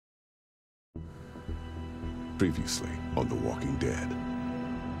Previously on The Walking Dead.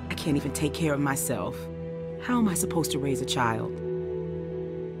 I can't even take care of myself. How am I supposed to raise a child?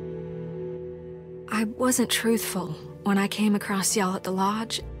 I wasn't truthful when I came across y'all at the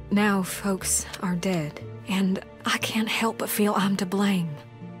lodge. Now folks are dead, and I can't help but feel I'm to blame.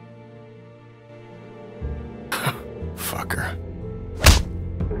 Fucker.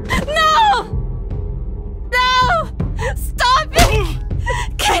 No! No! Stop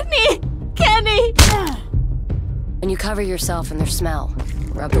it! Kenny! Kenny! When you cover yourself in their smell,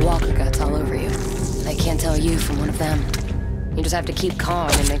 rub the walker guts all over you. They can't tell you from one of them. You just have to keep calm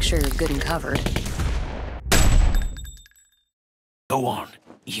and make sure you're good and covered. Go on.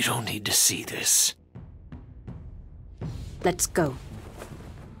 You don't need to see this. Let's go.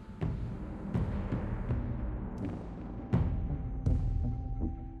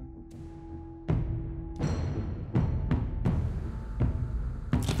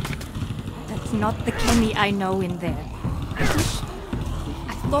 That's not the Kenny I know in there.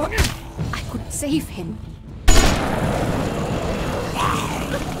 I thought I could save him.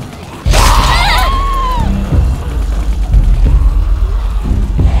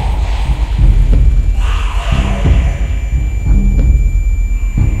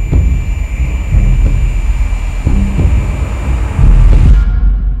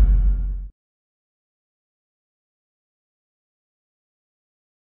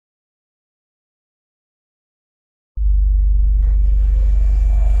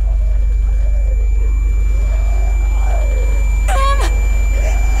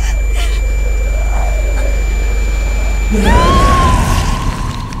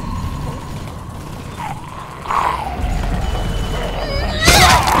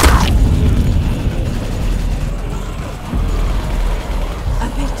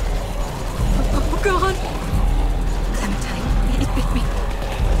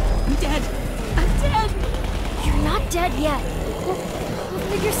 Dead yet. We'll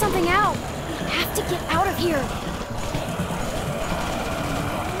figure something out. We have to get out of here.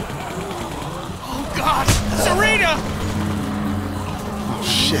 Oh God! Serena! Oh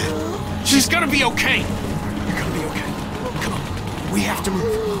shit. She's gonna be okay. You're gonna be okay. Come on. We have to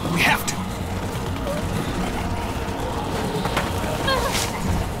move. We have to.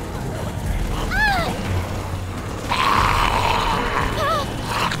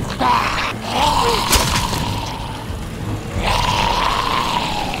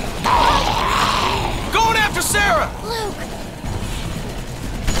 Sarah! Luke!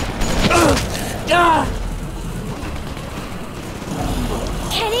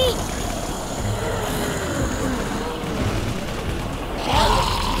 Kenny?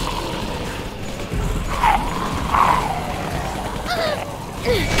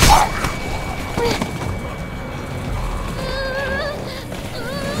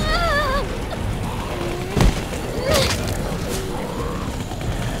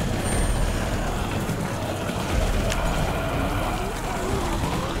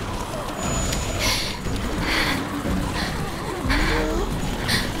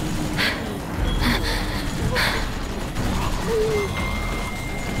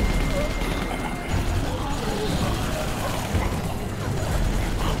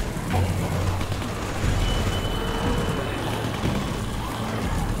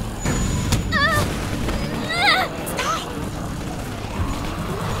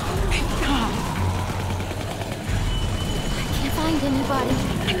 Anybody.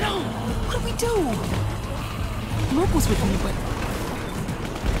 I know. What do we do? Luke was with me, but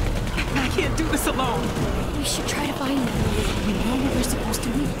I can't do this alone. We should try to find them. We know where we're supposed to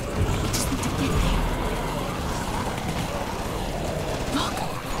be. We just need to get there. Look,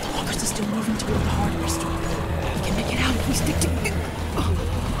 the walkers are still moving toward the hardware store. We can make it out if we stick together.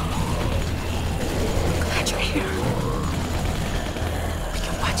 Glad you're here. We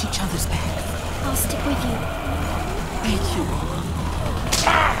can watch each other's backs. I'll stick with you. Thank you.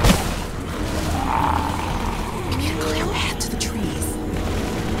 We need a clear path to the trees.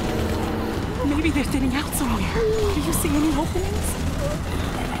 Maybe they're thinning out somewhere. Do you see any openings?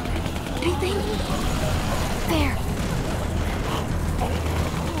 Anything? There.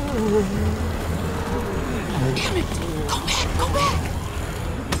 Damn it! Go back! Go back!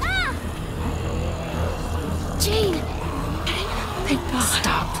 Ah! Jane! Thank God.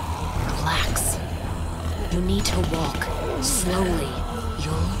 Stop. Relax. You need to walk slowly.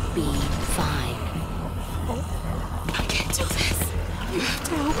 You'll be fine. I can't do this. You have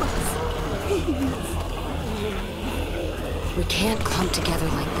to help us. Please. We can't clump together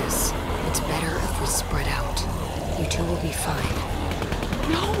like this. It's better if we spread out. You two will be fine.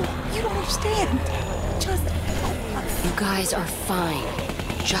 No, you don't understand. Just help us. You guys are fine.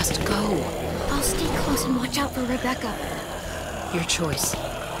 Just go. I'll stay close and watch out for Rebecca. Your choice.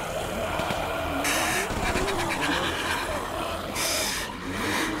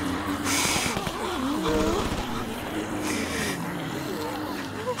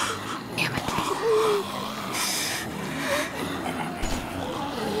 Damn it.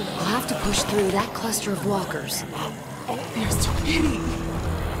 We'll have to push through that cluster of walkers. There's too many.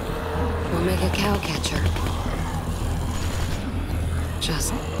 We'll make a cow catcher.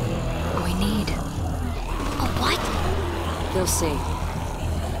 Just what we need. A what? You'll see.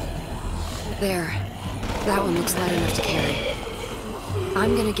 There. That one looks light enough to carry.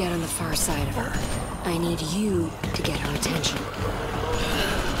 I'm gonna get on the far side of her. I need you to get her attention.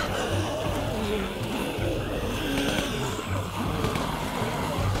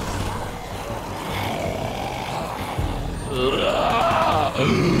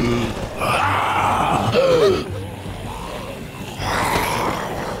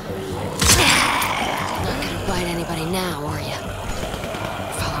 Now, are you?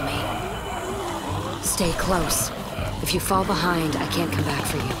 Follow me. Stay close. If you fall behind, I can't come back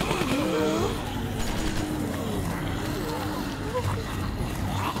for you.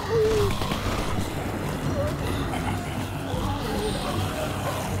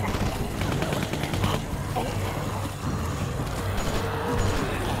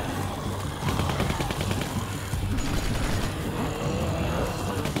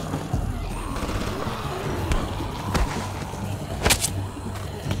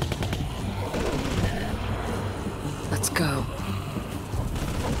 Let's go.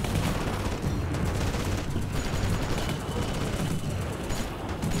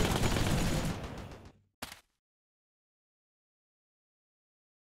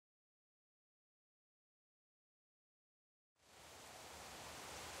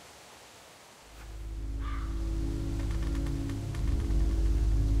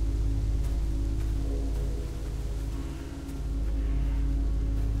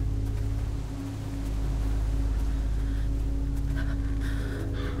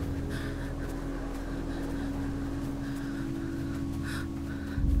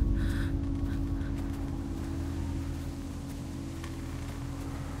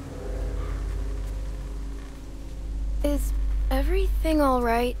 Is everything all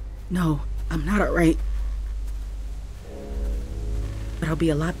right? No, I'm not all right. But I'll be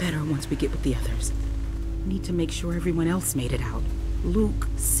a lot better once we get with the others. Need to make sure everyone else made it out. Luke,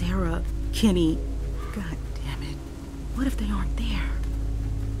 Sarah, Kenny. God damn it. What if they aren't there?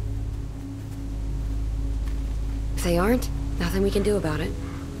 If they aren't, nothing we can do about it.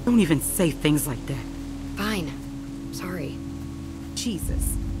 Don't even say things like that. Fine. Sorry.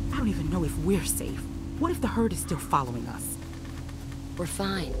 Jesus. I don't even know if we're safe. What if the herd is still following us? We're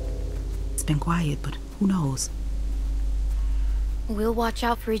fine. It's been quiet, but who knows? We'll watch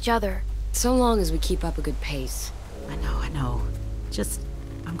out for each other. So long as we keep up a good pace. I know. Just,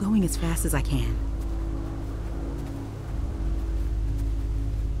 I'm going as fast as I can.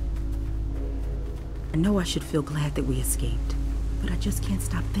 I know I should feel glad that we escaped, but I just can't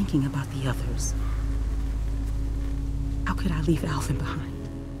stop thinking about the others. How could I leave Alvin behind?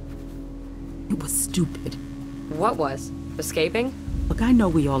 It was stupid. What was? Escaping? Look, I know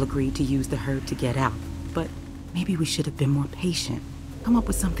we all agreed to use the herd to get out, but maybe we should have been more patient. Come up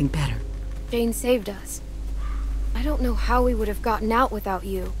with something better. Jane saved us. I don't know how we would have gotten out without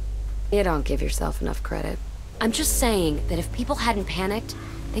you. You don't give yourself enough credit. I'm just saying that if people hadn't panicked,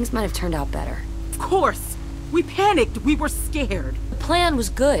 things might have turned out better. Of course! We panicked! We were scared! The plan was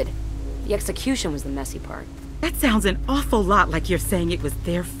good. The execution was the messy part. That sounds an awful lot like you're saying it was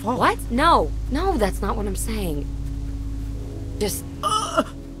their fault. What? No, that's not what I'm saying. Just... I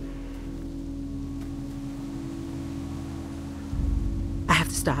have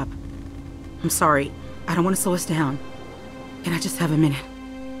to stop. I'm sorry. I don't want to slow us down. Can I just have a minute?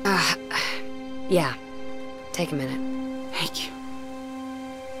 Yeah. Take a minute. Thank you.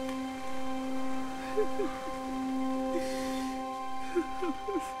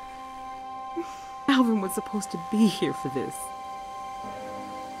 Alvin was supposed to be here for this.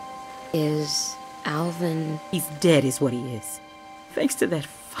 Is Alvin... He's dead is what he is. Thanks to that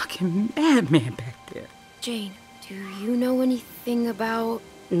fucking madman back there. Jane, do you know anything about...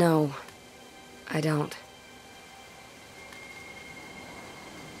 No, I don't.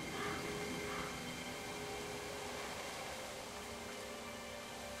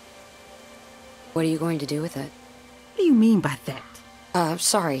 What are you going to do with it? What do you mean by that?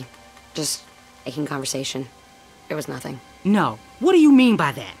 Sorry. Just making conversation. There was nothing. No. What do you mean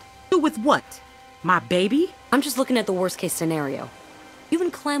by that? Do with what? My baby? I'm just looking at the worst case scenario. You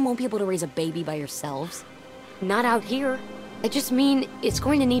and Clem won't be able to raise a baby by yourselves. Not out here. I just mean, it's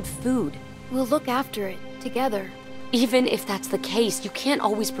going to need food. We'll look after it, together. Even if that's the case, you can't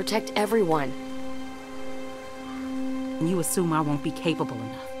always protect everyone. And you assume I won't be capable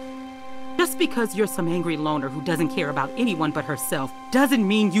enough. Just because you're some angry loner who doesn't care about anyone but herself doesn't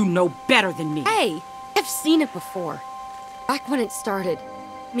mean you know better than me. Hey, I've seen it before. Back when it started,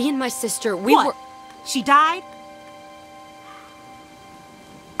 me and my sister, we What? were... She died?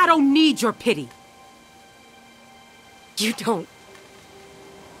 I don't need your pity. You don't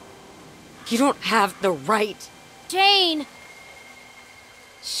have the right. Jane!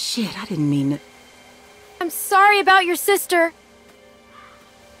 Shit, I didn't mean it. I'm sorry about your sister.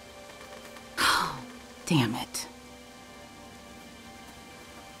 Damn it.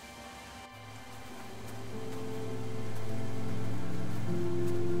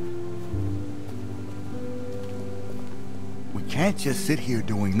 We can't just sit here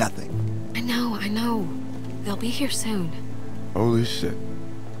doing nothing. I know. They'll be here soon. Holy shit.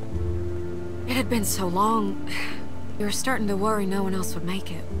 It had been so long. You were starting to worry no one else would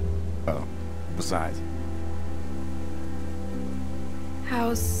make it. Oh, besides.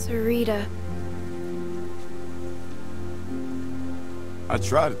 How's Sarita? I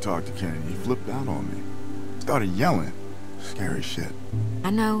tried to talk to Kenny. He flipped out on me. Started yelling. Scary shit.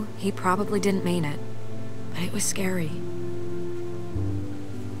 I know, he probably didn't mean it. But it was scary.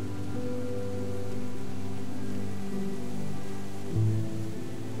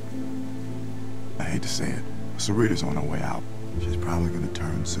 I hate to say it. Sarita's on her way out. She's probably gonna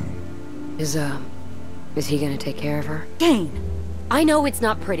turn soon. Is he gonna take care of her? Jane! I know it's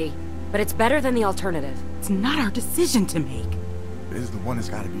not pretty, but it's better than the alternative. It's not our decision to make. It is the one that's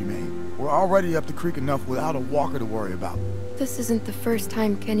gotta be made. We're already up the creek enough without a walker to worry about. This isn't the first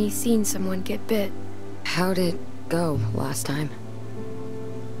time Kenny's seen someone get bit. How'd it go last time?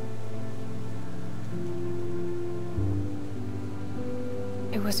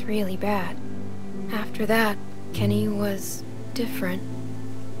 It was really bad. After that, Kenny was different.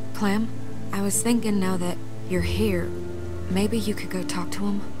 Clem, I was thinking now that you're here, maybe you could go talk to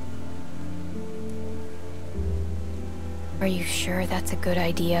him? Are you sure that's a good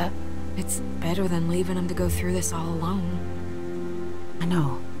idea? It's better than leaving him to go through this all alone. I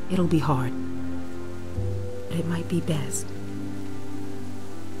know, it'll be hard. But it might be best.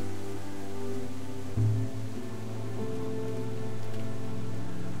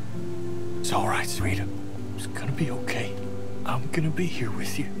 It's all right, Sarita. It's gonna be okay. I'm gonna be here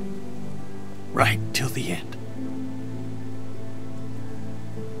with you. Right till the end.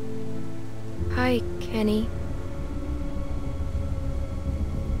 Hi, Kenny.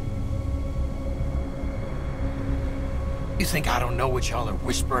 You think I don't know what y'all are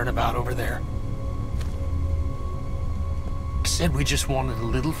whispering about over there? I said we just wanted a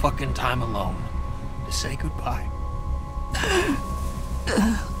little fucking time alone to say goodbye.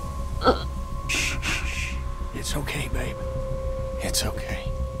 Shh, shh, shh. It's okay, babe. It's okay.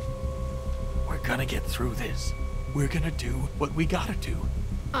 We're gonna get through this. We're gonna do what we gotta do.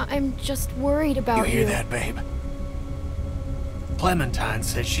 I'm just worried about you. You hear that, babe? Clementine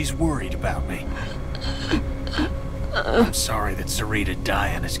says she's worried about me. I'm sorry that Sarita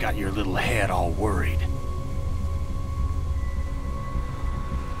dying has got your little head all worried.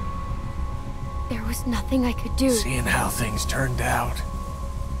 There was nothing I could do. Seeing how things turned out,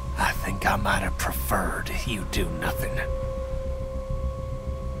 I think I might have preferred you do nothing.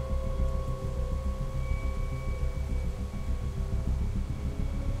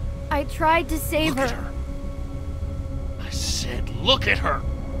 I tried to save Look at her. I said, look at her.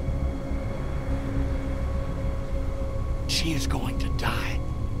 She is going to die.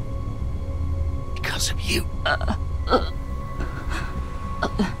 Because of you.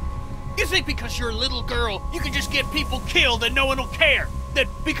 You think because you're a little girl, you can just get people killed and no one will care? That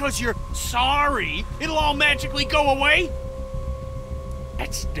because you're sorry, it'll all magically go away?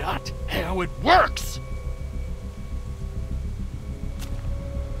 That's not how it works!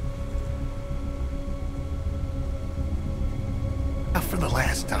 Now for the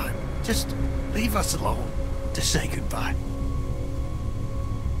last time, just leave us alone to say goodbye.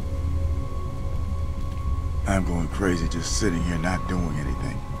 I'm going crazy just sitting here not doing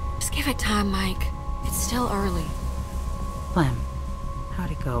anything. Just give it time, Mike. It's still early. Clem,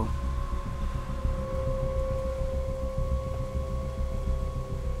 how'd it go?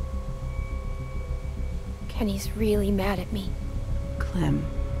 Kenny's really mad at me. Clem,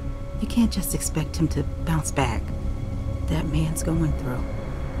 you can't just expect him to bounce back. That man's going through.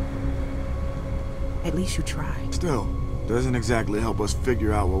 At least you tried. Still, doesn't exactly help us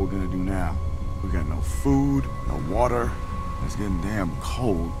figure out what we're gonna do now. We got no food, no water. It's getting damn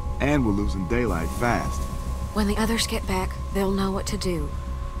cold, and we're losing daylight fast. When the others get back, they'll know what to do.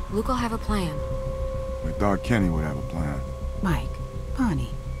 Luke will have a plan. We thought Kenny would have a plan. Mike, Bonnie.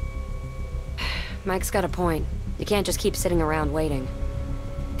 Mike's got a point. You can't just keep sitting around waiting.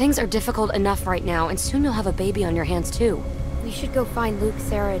 Things are difficult enough right now, and soon you'll have a baby on your hands too. We should go find Luke,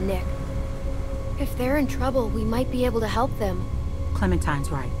 Sarah, and Nick. If they're in trouble, we might be able to help them. Clementine's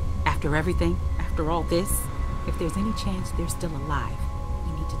right. After everything, after all this, if there's any chance they're still alive,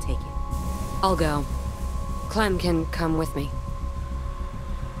 we need to take it. I'll go. Clem can come with me.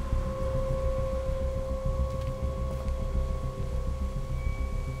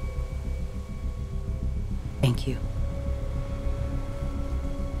 Thank you.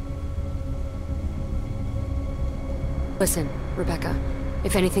 Listen, Rebecca,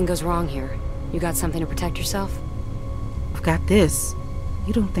 if anything goes wrong here, you got something to protect yourself? I've got this.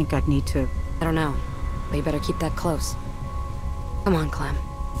 You don't think I'd need to... I don't know, but you better keep that close. Come on, Clem.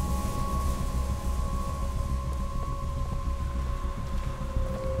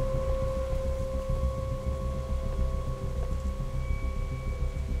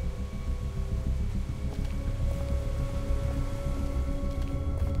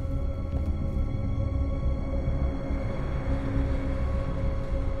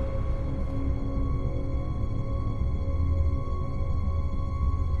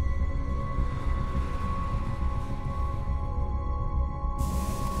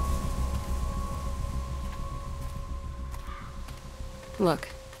 Look,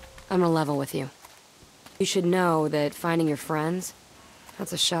 I'm gonna level with you. You should know that finding your friends,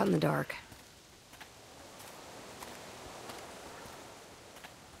 that's a shot in the dark.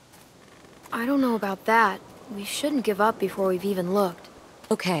 I don't know about that. We shouldn't give up before we've even looked.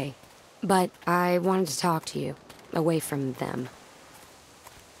 Okay, but I wanted to talk to you, away from them.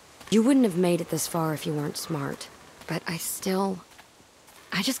 You wouldn't have made it this far if you weren't smart, but I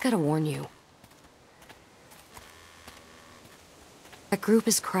just gotta warn you. That group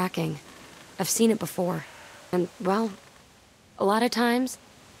is cracking. I've seen it before. And, well, a lot of times,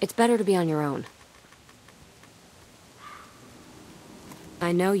 it's better to be on your own.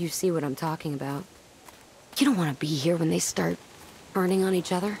 I know you see what I'm talking about. You don't want to be here when they start turning on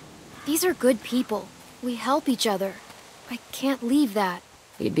each other. These are good people. We help each other. I can't leave that.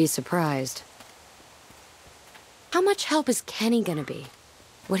 You'd be surprised. How much help is Kenny gonna be?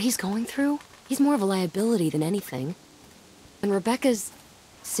 What he's going through? He's more of a liability than anything. And Rebecca's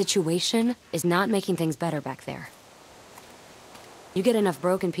situation is not making things better back there. You get enough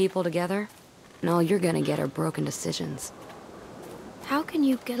broken people together, and all you're gonna get are broken decisions. How can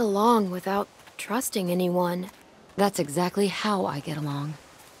you get along without trusting anyone? That's exactly how I get along.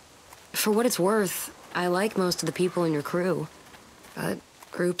 For what it's worth, I like most of the people in your crew. But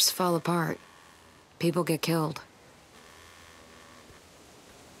groups fall apart. People get killed.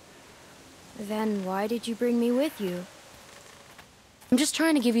 Then why did you bring me with you? I'm just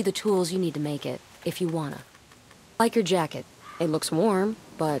trying to give you the tools you need to make it, if you wanna. Like your jacket. It looks warm,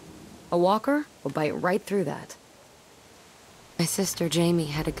 but a walker will bite right through that. My sister Jamie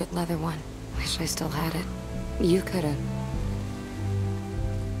had a good leather one. Wish I still had it. You could've.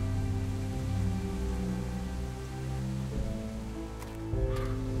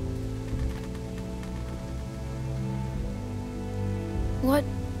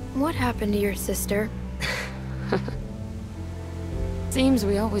 What happened to your sister? Seems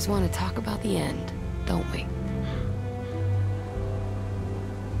we always want to talk about the end, don't we?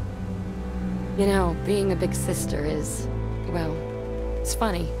 You know, being a big sister is, well, it's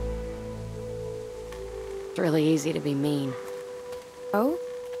funny. It's really easy to be mean. Oh?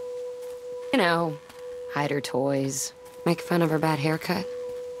 You know, hide her toys, make fun of her bad haircut,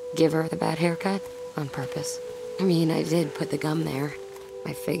 give her the bad haircut on purpose. I mean, I did put the gum there.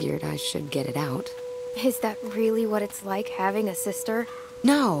 I figured I should get it out. Is that really what it's like having a sister?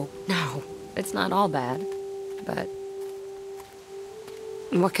 No, it's not all bad, but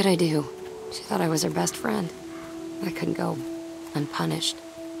what could I do? She thought I was her best friend. I couldn't go unpunished.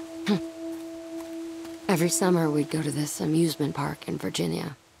 Every summer we'd go to this amusement park in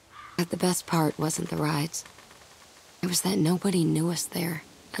Virginia. But the best part wasn't the rides. It was that nobody knew us there,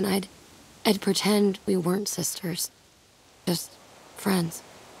 and I'd pretend we weren't sisters. Just friends.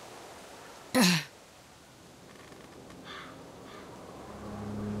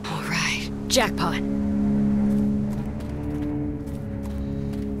 All right, jackpot.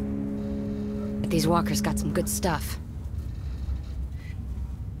 But these walkers got some good stuff.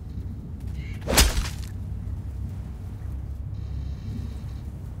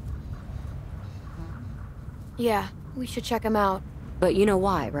 Yeah, we should check them out. But you know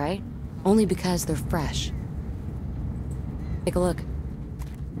why, right? Only because they're fresh. Take a look.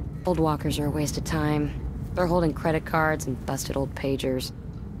 Old walkers are a waste of time. They're holding credit cards and busted old pagers.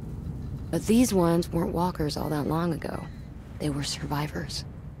 But these ones weren't walkers all that long ago. They were survivors.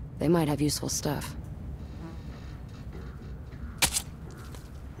 They might have useful stuff.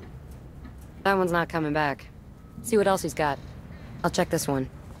 That one's not coming back. See what else he's got. I'll check this one.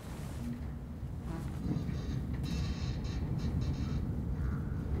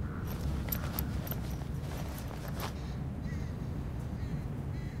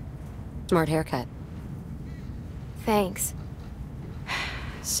 Smart haircut. Thanks.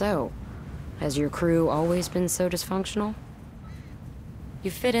 So, has your crew always been so dysfunctional? You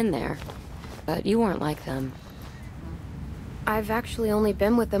fit in there, but you weren't like them. I've actually only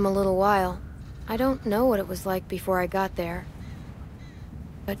been with them a little while. I don't know what it was like before I got there.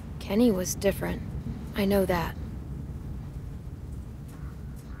 But Kenny was different. I know that.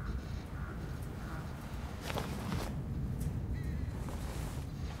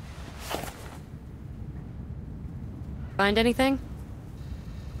 Find anything?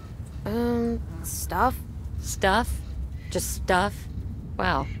 Stuff? Stuff? Just stuff?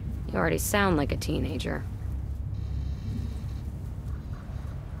 Well, you already sound like a teenager.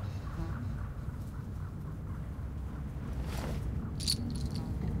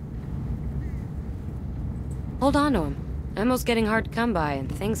 Hold on to him. Ammo's getting hard to come by, and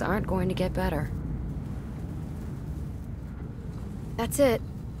things aren't going to get better. That's it.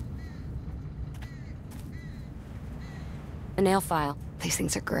 A nail file. These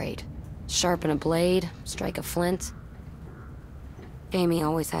things are great. Sharpen a blade, strike a flint. Amy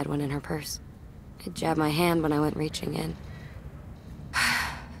always had one in her purse. It jabbed my hand when I went reaching in.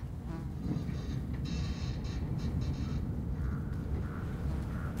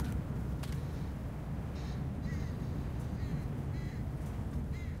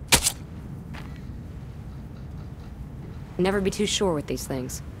 Never be too sure with these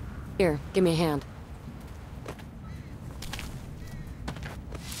things. Here, give me a hand.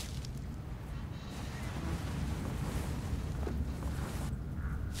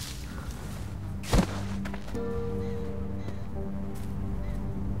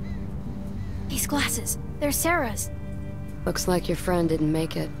 These glasses, they're Sarah's. Looks like your friend didn't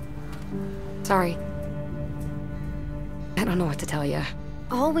make it. Sorry. I don't know what to tell you.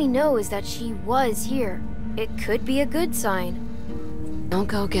 All we know is that she was here. It could be a good sign. Don't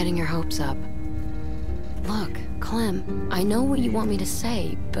go getting your hopes up. Look, Clem, I know what you want me to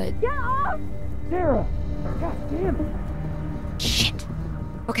say, but... Get off! Sarah! God damn it! Shit!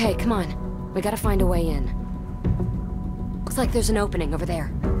 Okay, come on. We gotta find a way in. Looks like there's an opening over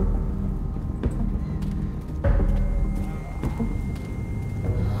there.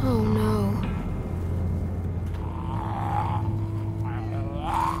 Oh no.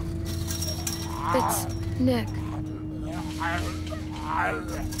 It's Nick.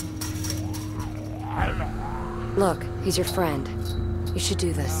 Look, he's your friend. You should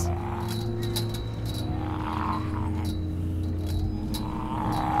do this.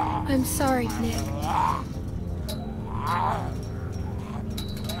 I'm sorry, Nick.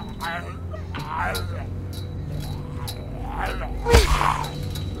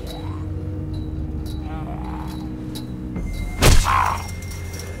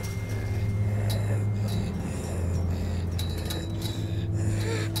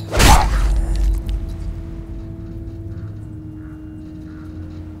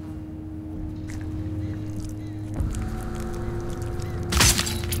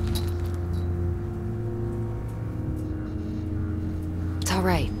 All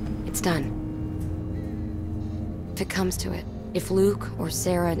right, it's done. If it comes to it, if Luke or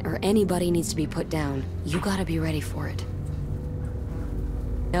Sarah or anybody needs to be put down, you gotta be ready for it.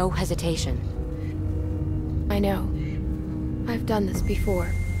 No hesitation. I know. I've done this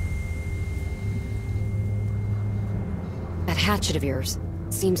before. That hatchet of yours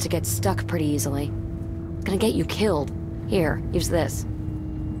seems to get stuck pretty easily. It's gonna get you killed. Here, use this.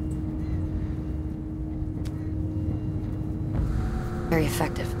 Very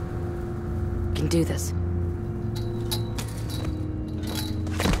effective. You can do this.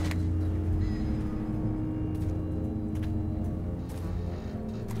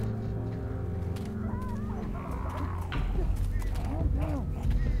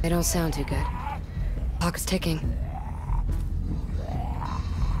 They don't sound too good. Clock is ticking.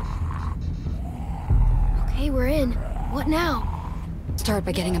 Okay, we're in. What now? Start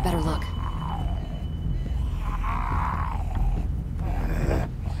by getting a better look.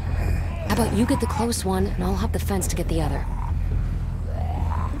 How about you get the close one, and I'll hop the fence to get the other.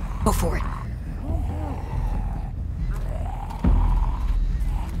 Go for it.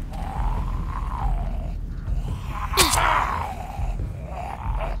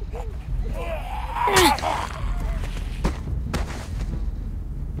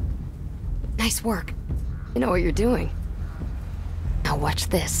 Nice work. You know what you're doing. Now watch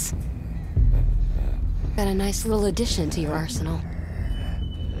this. Got a nice little addition to your arsenal.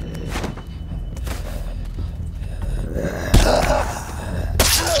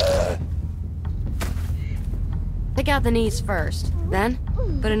 Take out the knees first, then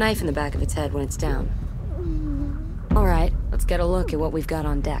put a knife in the back of its head when it's down. All right, let's get a look at what we've got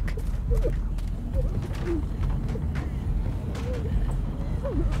on deck.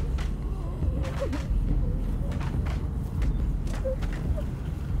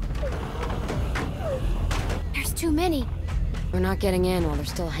 There's too many. We're not getting in while they're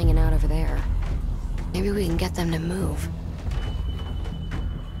still hanging out over there. Maybe we can get them to move.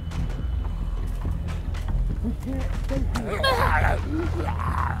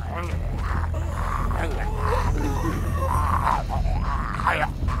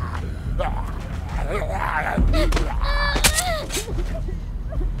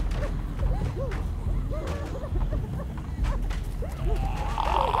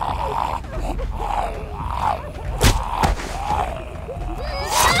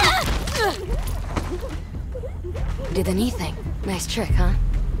 Did the knee thing. Nice trick, huh?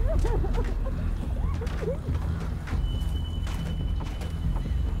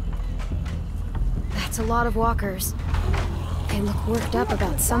 That's a lot of walkers. They look worked up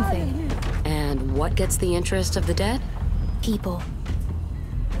about something. And what gets the interest of the dead? People.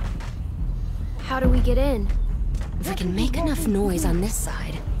 How do we get in? If we can make enough noise on this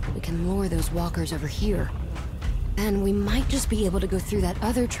side, we can lure those walkers over here. Then we might just be able to go through that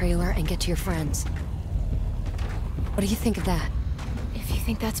other trailer and get to your friends. What do you think of that? If you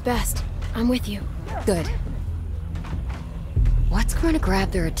think that's best, I'm with you. Good. What's going to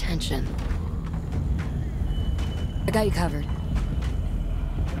grab their attention? I got you covered.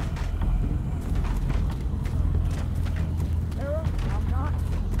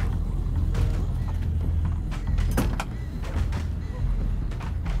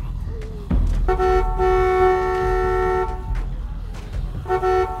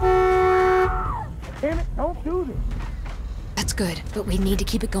 Damn it, don't do this. That's good, but we need to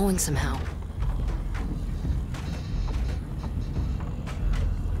keep it going somehow.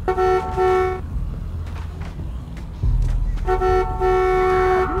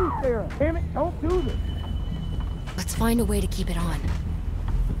 Sarah, damn it, don't do this. Let's find a way to keep it on.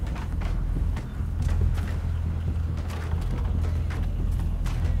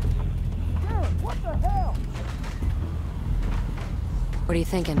 Sarah, what the hell? What are you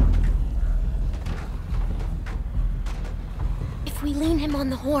thinking? If we lean him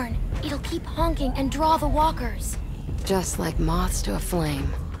on the horn, it'll keep honking and draw the walkers. Just like moths to a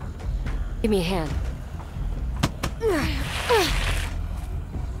flame. Give me a hand.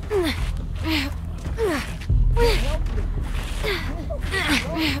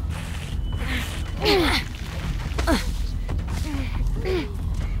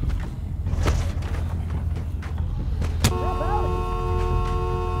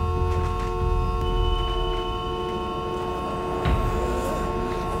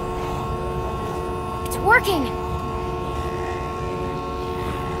 It's working!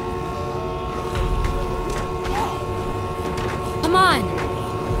 Come on!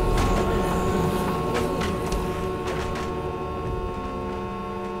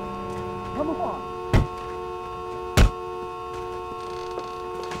 Come on.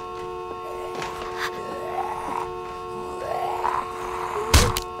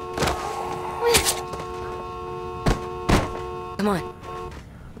 Come on.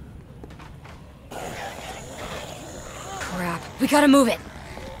 Crap. We gotta move it.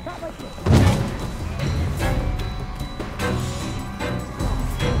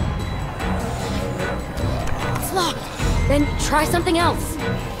 It's locked. Then try something else.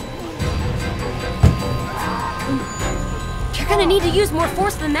 You're gonna need to use more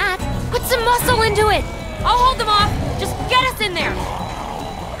force than that. Put some muscle into it. I'll hold them off. Just get us in there.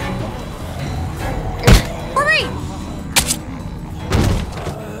 Hurry!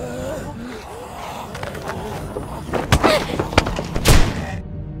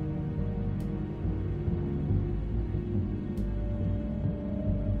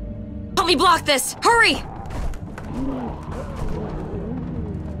 Help me block this! Hurry!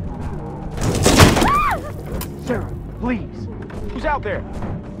 Sarah, please. Who's out there?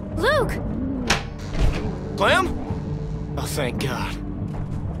 Luke! Clem? Oh, thank God.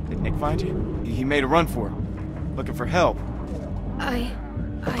 Did Nick find you? He made a run for it. Looking for help. I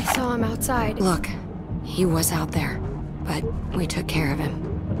saw him outside. Look, he was out there, but we took care of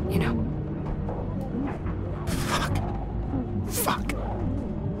him, you know. Fuck.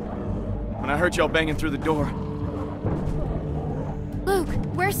 When I heard y'all banging through the door, Luke,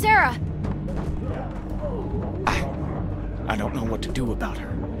 where's Sarah? I don't know what to do about her.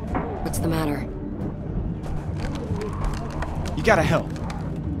 What's the matter? You gotta help.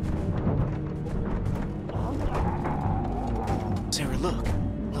 Sarah, look.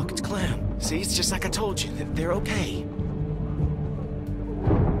 Look, it's Clem. See, it's just like I told you. They're okay.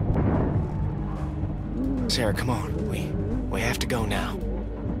 Sarah, come on. We have to go now.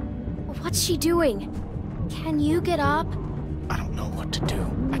 What's she doing? Can you get up? I don't know what to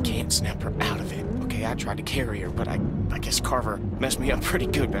do. I can't snap her out of it. Okay, I tried to carry her, but I guess Carver messed me up pretty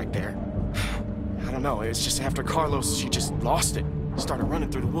good back there. I don't know, it's just after Carlos, she just lost it. Started running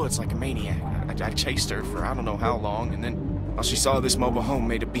through the woods like a maniac. I chased her for I don't know how long, and then while she saw this mobile home,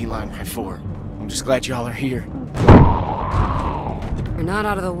 made a beeline right for her. I'm just glad y'all are here. We're not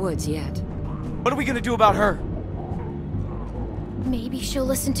out of the woods yet. What are we gonna do about her? Maybe she'll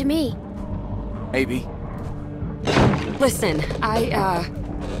listen to me. Maybe. Listen,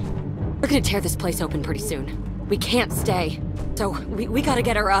 we're gonna tear this place open pretty soon. We can't stay. So, we gotta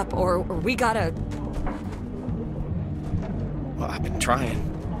get her up, or we gotta... Well, I've been trying.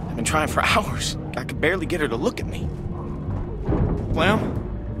 I've been trying for hours. I could barely get her to look at me. Clem?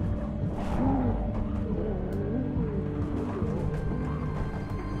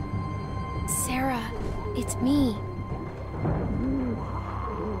 Sarah, it's me.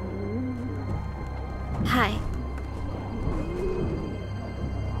 Hi.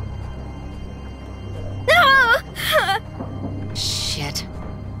 Shit.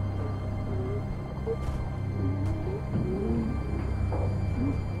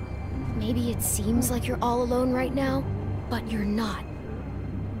 Maybe it seems like you're all alone right now, but you're not.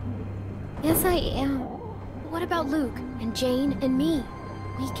 Yes, I am. What about Luke and Jane and me?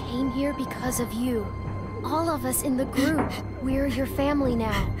 We came here because of you. All of us in the group. We're your family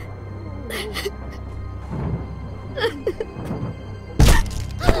now.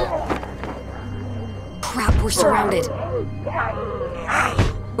 Crap, we're surrounded.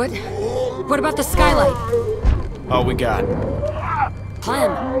 What about the skylight? All we got.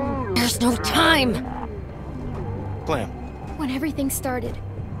 Clem, there's no time! Clem. When everything started,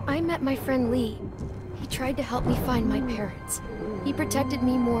 I met my friend Lee. He tried to help me find my parents. He protected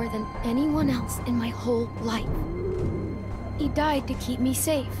me more than anyone else in my whole life. He died to keep me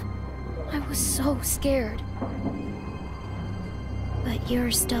safe. I was so scared. But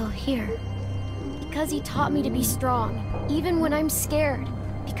you're still here. Because he taught me to be strong, even when I'm scared.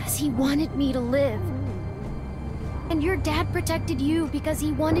 Because he wanted me to live. And your dad protected you because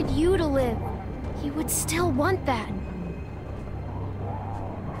he wanted you to live. He would still want that.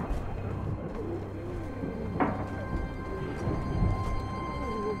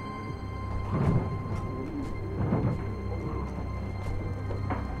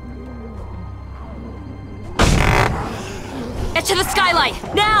 Get to the skylight,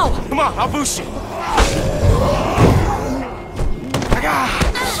 now! Come on, I'll boost you.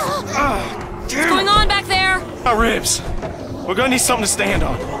 What's going on back there? My ribs. We're gonna need something to stand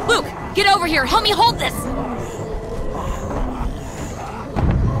on. Luke, get over here. Help me hold this.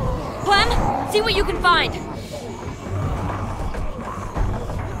 Clem, see what you can find.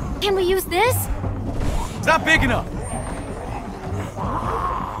 Can we use this? It's not big enough.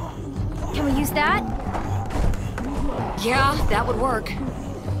 Can we use that? Yeah, that would work.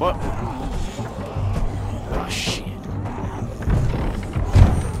 What? Oh, shit.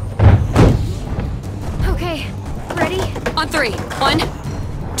 Okay, ready? On 3. 1,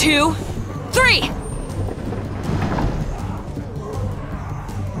 2, 3!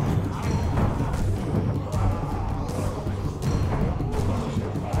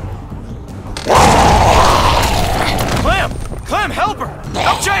 Clem! Clem, help her!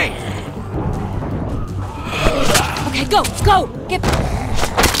 Help Jane! Okay, go! Keep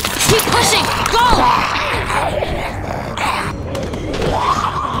pushing! Go!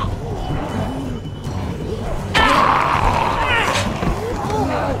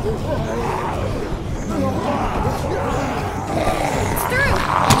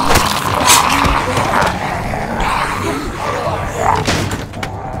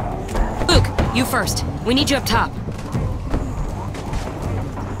 Luke, you first. We need you up top.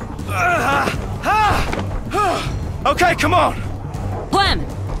 Okay, come on! Clem!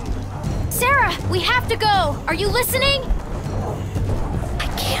 Sarah, we have to go! Are you listening? I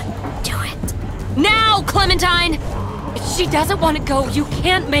can't do it. Now, Clementine! If she doesn't want to go, you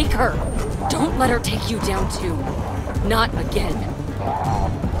can't make her. Don't let her take you down too. Not again.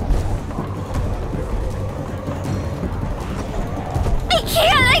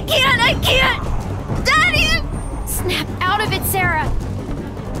 I can't! Daddy! Snap out of it, Sarah!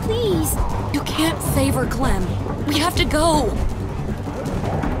 Please. You can't save her, Clem. We have to go.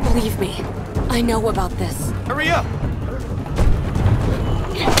 Believe me, I know about this. Hurry up!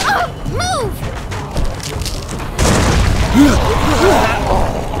 Move!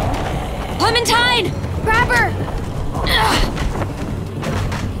 Clementine! Grab her!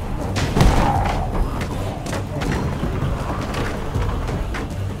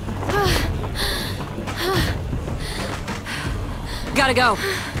 Gotta go.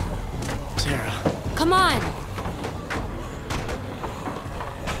 Sarah. Come on.